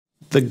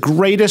The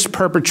greatest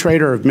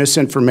perpetrator of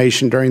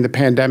misinformation during the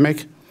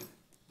pandemic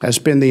has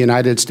been the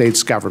United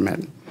States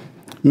government.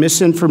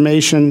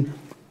 Misinformation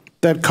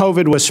that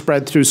COVID was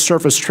spread through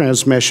surface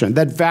transmission,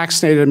 that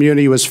vaccinated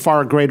immunity was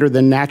far greater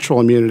than natural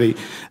immunity,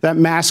 that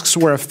masks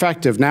were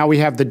effective. Now we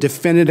have the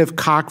definitive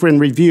Cochrane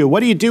review.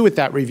 What do you do with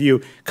that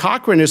review?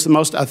 Cochrane is the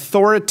most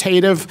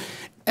authoritative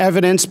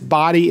evidence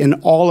body in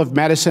all of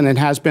medicine and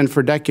has been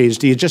for decades.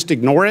 Do you just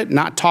ignore it,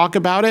 not talk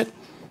about it?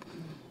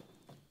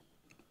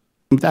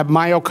 That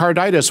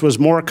myocarditis was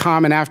more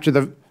common after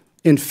the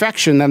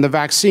infection than the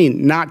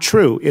vaccine. Not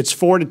true. It's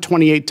 4 to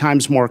 28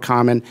 times more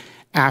common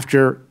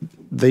after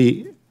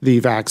the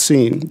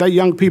vaccine. That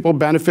young people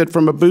benefit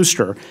from a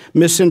booster.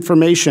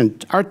 Misinformation.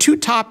 Our two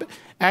top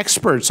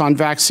experts on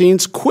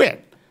vaccines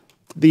quit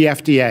the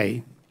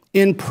FDA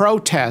in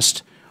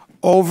protest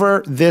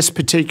over this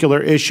particular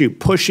issue,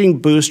 pushing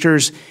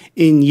boosters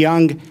in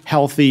young,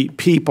 healthy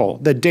people.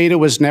 The data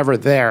was never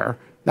there.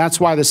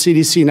 That's why the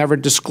CDC never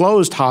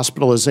disclosed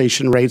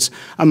hospitalization rates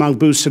among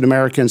boosted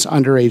Americans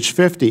under age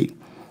 50.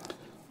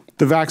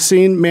 The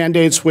vaccine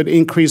mandates would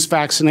increase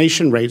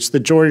vaccination rates. The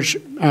George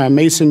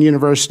Mason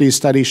University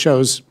study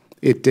shows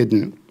it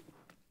didn't.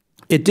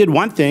 It did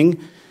one thing.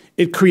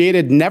 It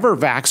created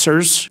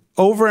never-vaxxers.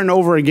 Over and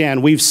over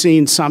again, we've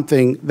seen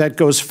something that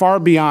goes far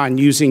beyond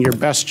using your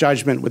best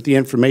judgment with the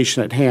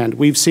information at hand.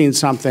 We've seen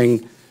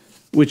something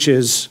which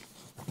is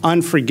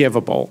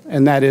unforgivable,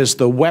 and that is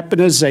the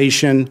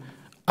weaponization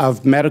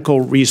of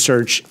medical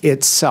research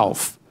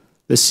itself.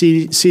 The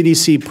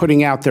CDC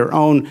putting out their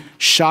own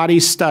shoddy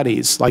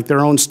studies, like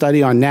their own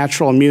study on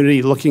natural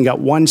immunity, looking at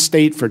one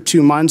state for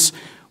 2 months,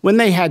 when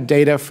they had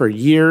data for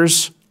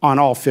years on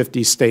all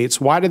 50 states.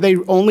 Why did they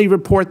only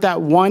report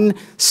that one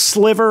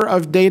sliver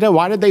of data?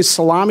 Why did they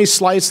salami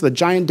slice the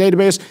giant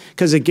database?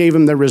 Because it gave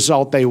them the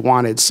result they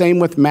wanted. Same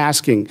with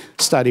masking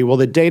study. Well,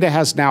 the data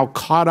has now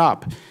caught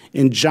up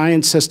in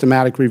giant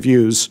systematic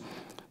reviews,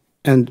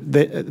 and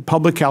the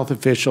public health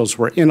officials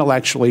were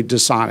intellectually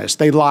dishonest.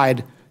 They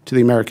lied to the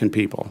American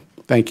people.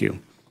 Thank you.